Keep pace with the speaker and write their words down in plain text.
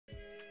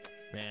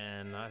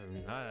Man, I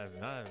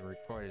haven't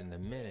recorded in a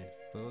minute.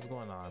 What's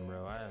going on,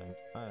 bro? I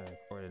haven't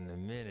recorded in a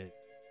minute.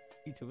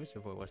 YouTube, it's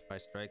your boy Watch by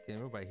Strike, and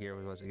we're about here.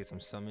 We're about to get some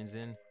summons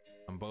in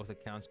on both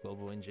accounts,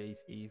 Global and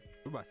JP.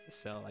 We're about to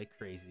sell like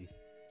crazy.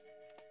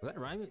 Was that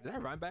rhyme? Did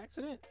that rhyme by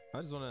accident?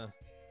 I just wanna.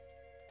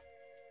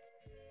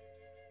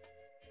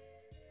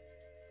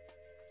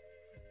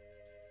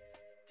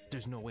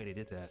 There's no way they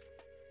did that.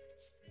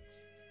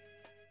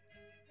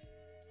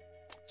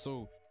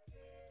 So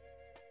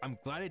I'm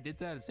glad I did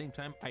that. At the same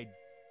time, I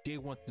did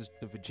want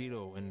the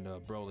Vegito and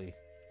Broly.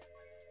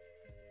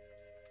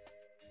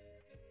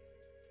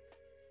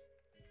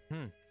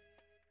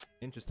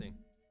 Interesting.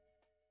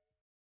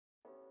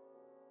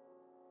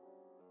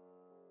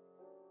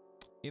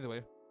 Either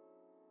way,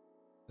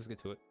 let's get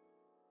to it.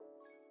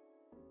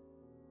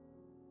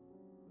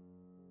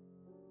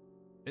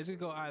 This could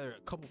go either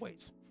a couple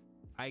ways.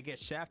 I get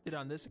shafted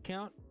on this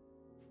account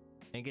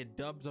and get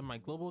dubs on my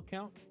global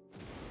account.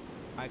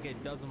 I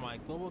get dubs on my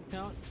global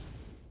account.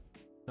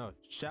 No,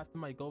 shaft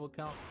on my global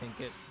account and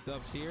get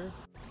dubs here.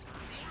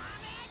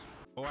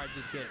 Or I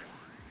just get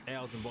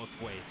L's in both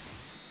ways.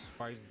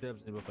 Or I just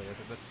dubs in both ways.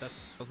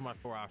 Those are my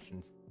four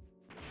options.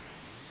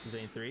 I'm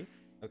saying 3.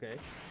 Okay.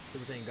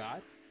 I'm saying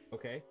God.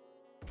 Okay.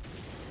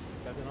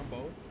 Nothing on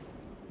both.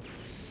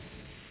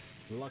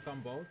 Luck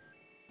on both.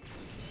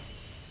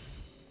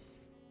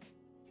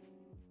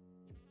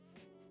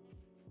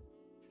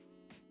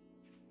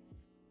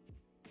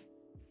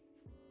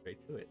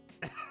 Straight to it.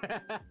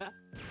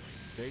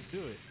 Straight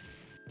to it.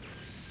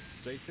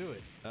 Straight to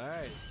it. All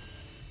right.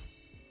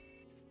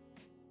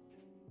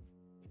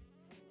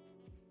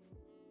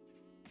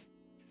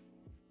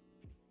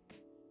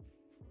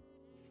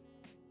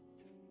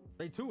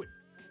 Straight to it.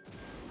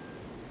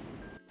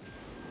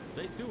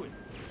 Straight to it.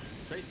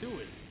 Straight to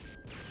it.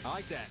 I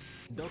like that.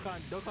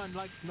 Dokkan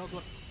like knows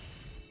what.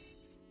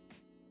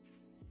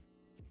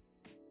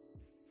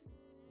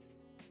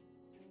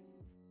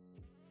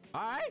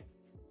 All right.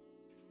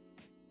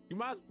 You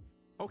might as,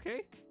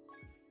 okay.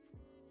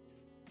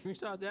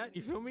 Screenshot that,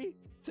 you feel me?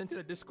 Send to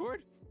the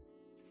Discord.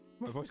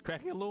 My voice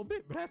cracking a little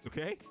bit, but that's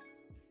okay.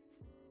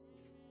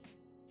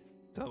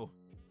 So,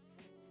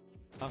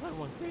 how's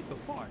everyone's day so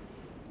far?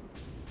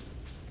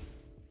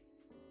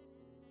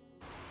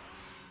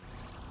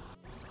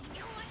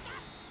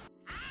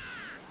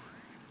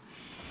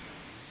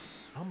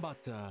 I'm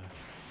about to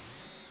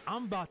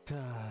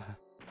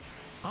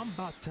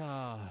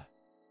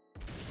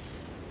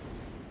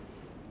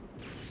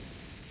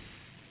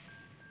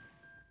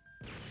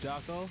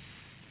Jocko,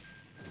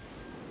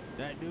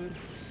 that dude,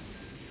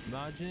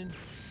 Majin,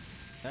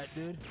 that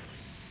dude.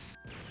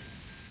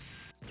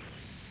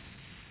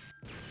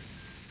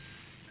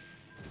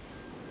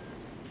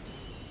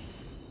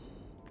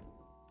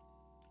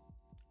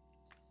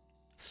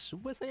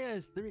 Super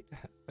Saiyan 3.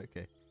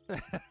 Okay.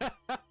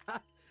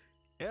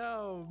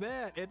 Yo,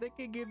 man, if they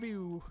can give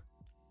you,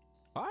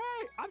 all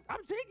right,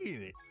 I'm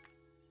taking it.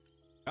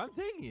 I'm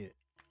taking it.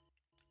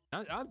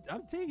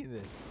 I'm taking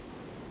this.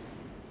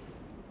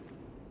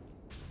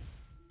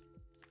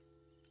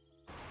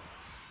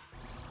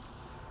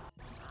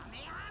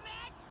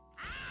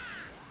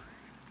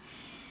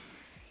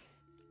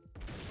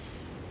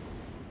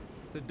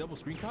 The double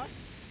screen crack?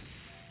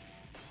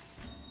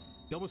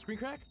 Double screen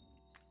crack?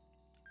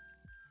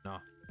 No.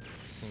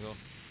 Just gonna go.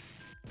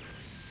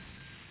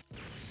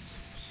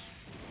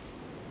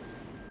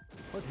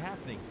 What's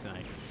happening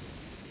tonight?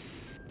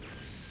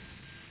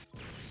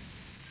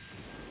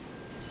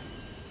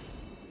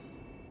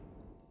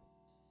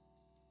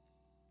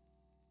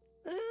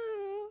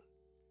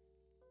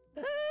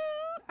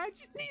 I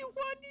just need 1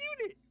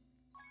 unit.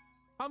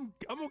 I'm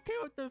okay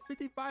with the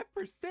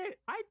 55%.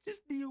 I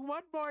just need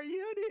 1 more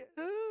unit.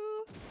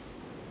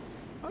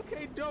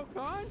 Okay,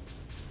 Dokkan.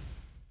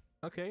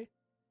 Okay.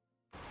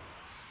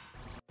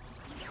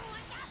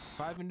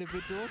 5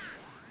 individuals.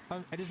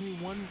 I just need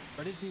one.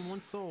 I just need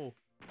 1 soul,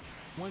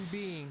 1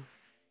 being,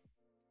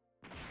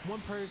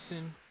 1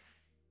 person.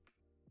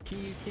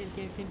 Can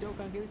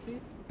Dokkan give it to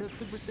me? The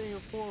Super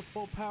Saiyan 4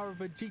 full power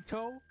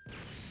Vegito.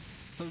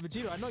 So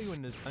Vegito, I know you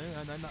in this.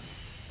 I'm not.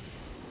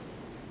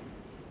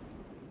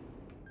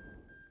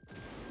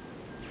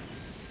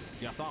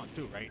 Yeah, I saw him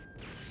too, right?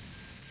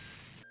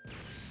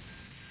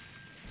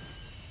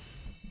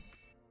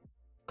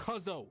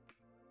 Cuzzo!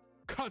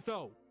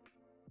 Cuzzo!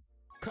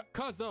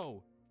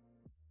 Cuzzo!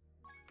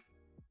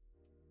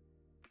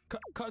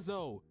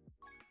 Cuzzo!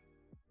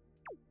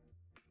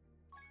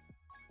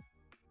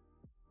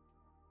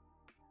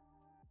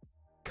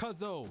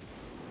 Cuzzo!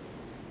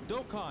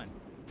 Dokkan!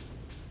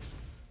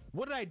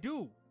 What did I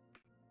do?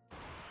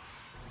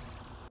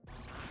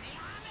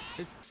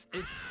 Is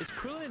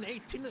Krillin and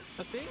 18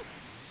 a thing?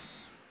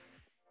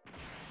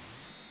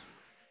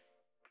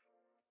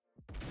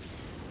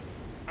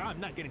 I'm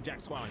not getting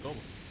Jack Squad on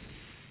Global.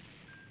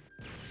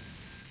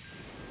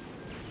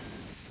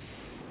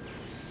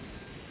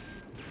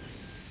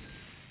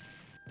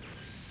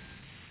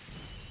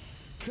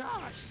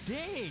 Gosh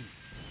dang!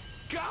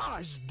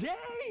 Gosh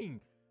dang!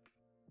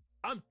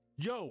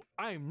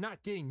 I am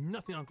not getting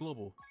nothing on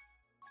Global.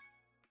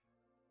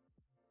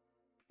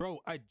 Bro,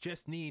 I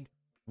just need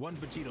one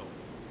vegito.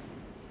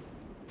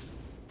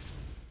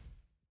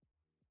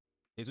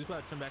 Is we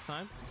about to turn back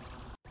time?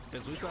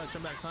 Is we about to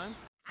turn back time?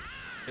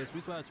 Is we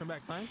about to turn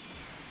back time?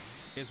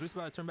 Is we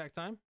about to turn back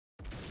time?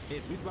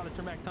 Is we about to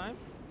turn back time?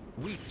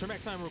 Weez, turn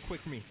back time real quick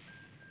for me.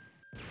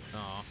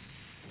 Aw.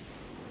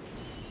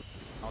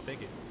 I'll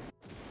take it.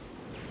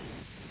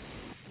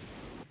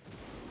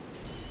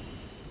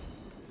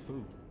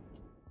 Food.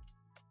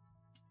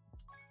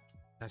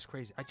 That's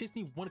crazy. I just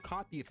need one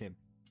copy of him.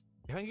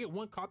 If I can get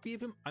one copy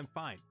of him, I'm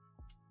fine.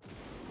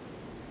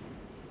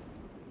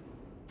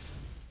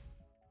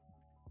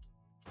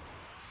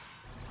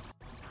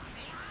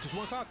 Just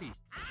one copy.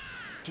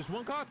 Just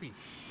one copy.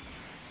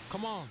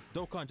 Come on,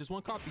 Dokkan, just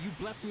one copy. You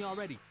blessed me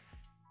already.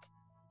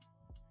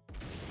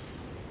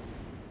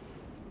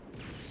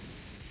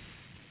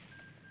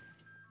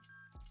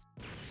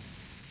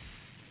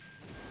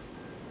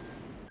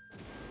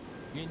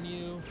 In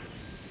you.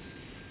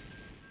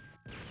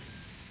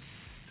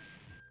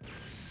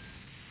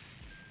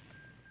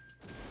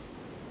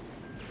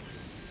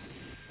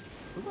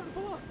 We're about to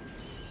pull up.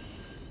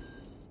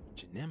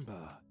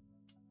 Janimba.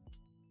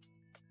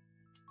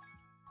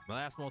 My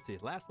last multi.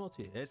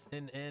 It's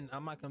and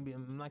I'm not gonna be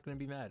mad. I'm not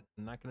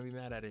gonna be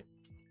mad at it.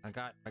 I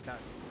got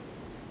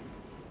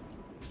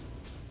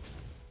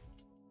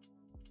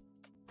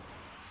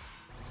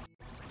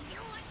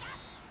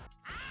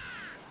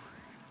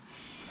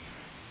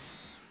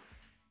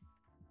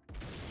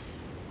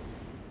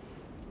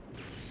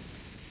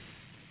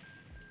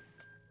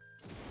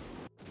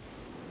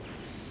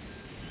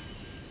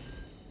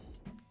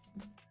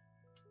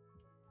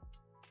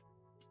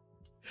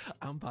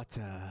I'm about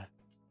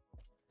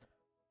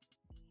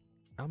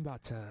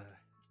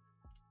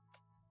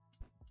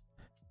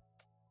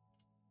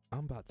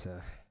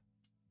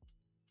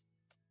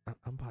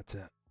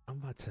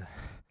to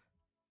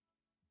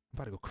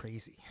go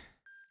crazy.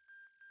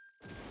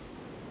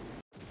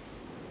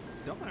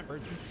 Don't want to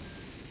hurt me.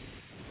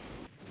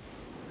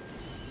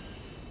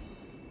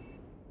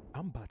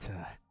 I'm about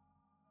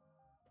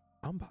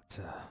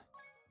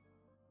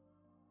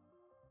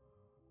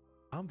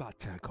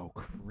to go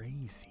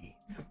crazy.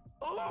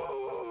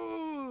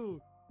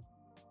 Oh!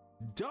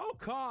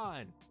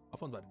 Dokkan! My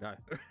phone's about to die.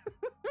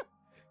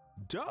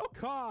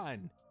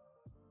 Dokkan!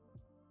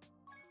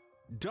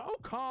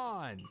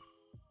 Dokkan!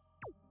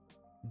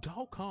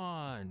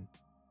 Dokkan!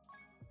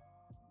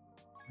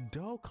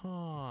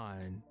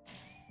 Dokkan!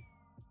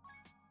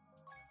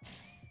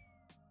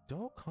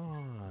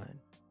 Dokkan!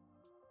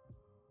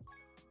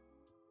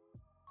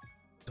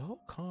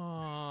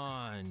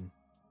 Dokkan!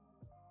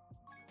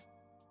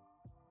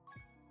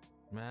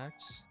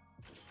 Max.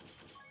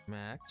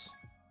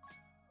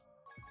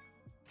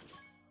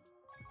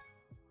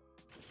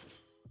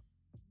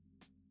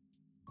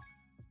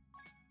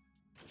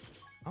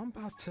 I'm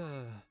about to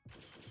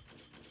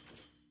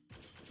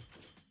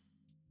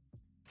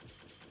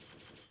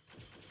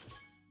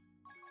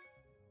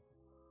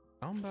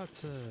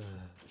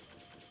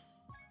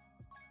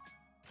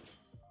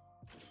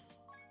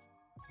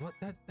what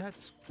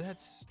that's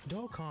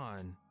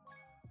Dokkan.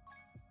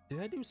 Did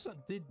I do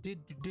something? Did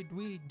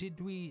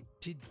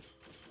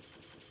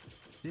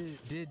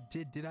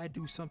I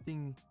do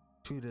something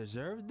to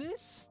deserve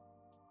this?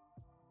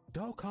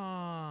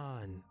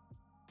 Dokkan.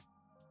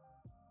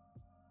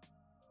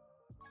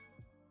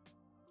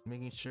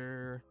 Making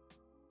sure.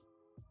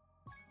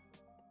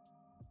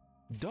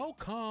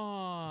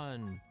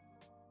 Dokkan.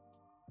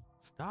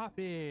 Stop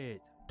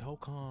it.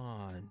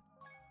 Dokkan.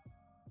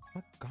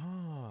 My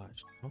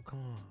gosh.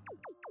 Dokkan.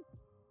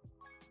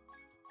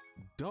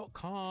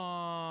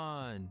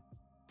 Dokkan.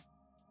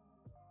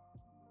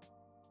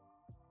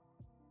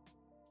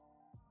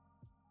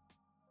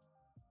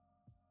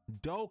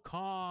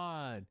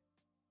 Dokkan.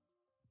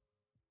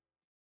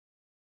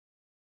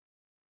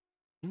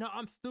 No,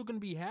 I'm still gonna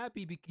be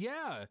happy because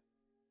yeah.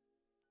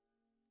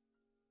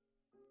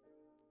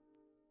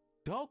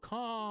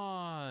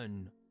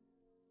 Dokkan.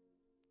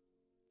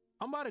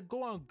 I'm about to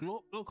go on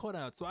hold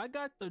on. So I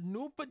got the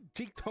new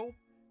Vegito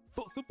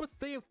Super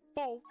Saiyan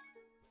 4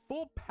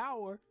 full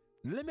power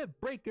limit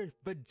breaker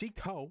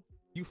Vegito.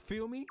 You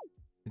feel me?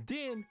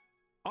 Then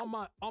on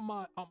my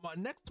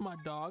next to my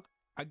dog,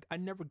 I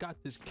never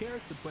got this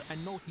character, but I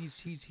know he's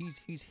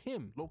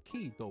him, low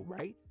key though,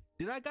 right?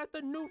 Did I got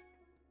the new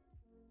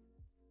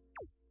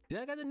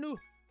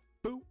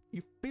boo?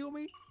 You feel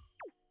me?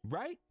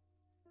 Right?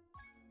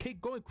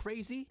 Keep going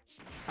crazy.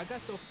 I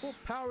got the full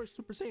power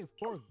Super Saiyan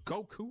 4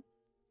 Goku.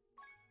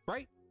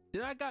 Right?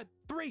 Then I got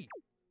 3.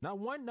 Not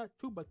 1, not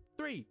 2, but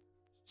 3.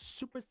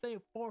 Super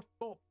Saiyan 4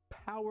 full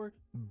power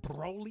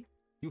Broly.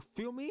 You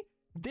feel me?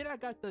 Then I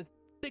got the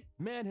thick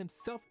man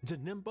himself,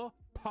 Janimba.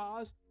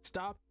 Pause,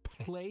 stop,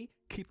 play,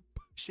 keep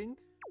pushing.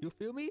 You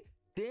feel me?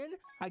 Then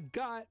I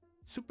got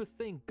Super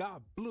Saiyan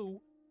God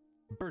Blue,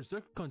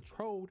 Berserk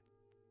controlled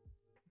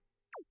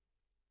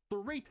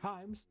 3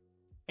 times.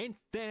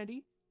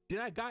 Insanity. Then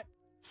I got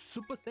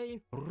Super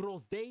Saiyan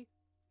Rose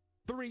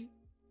 3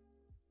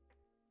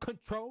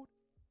 controlled.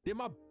 Then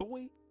my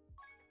boy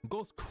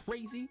goes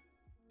crazy.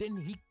 Then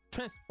he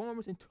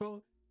transforms into a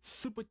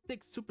super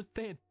thick Super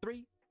Saiyan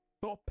 3.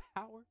 Raw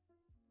power.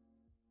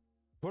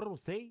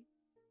 Rose.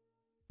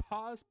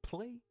 Pause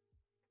play.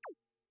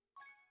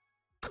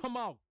 Come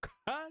on,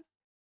 cuz.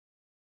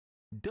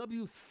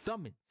 W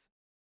summons.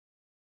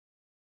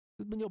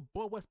 This has been your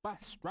boy West by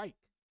Strike.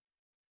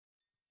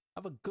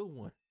 Have a good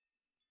one.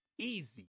 Easy.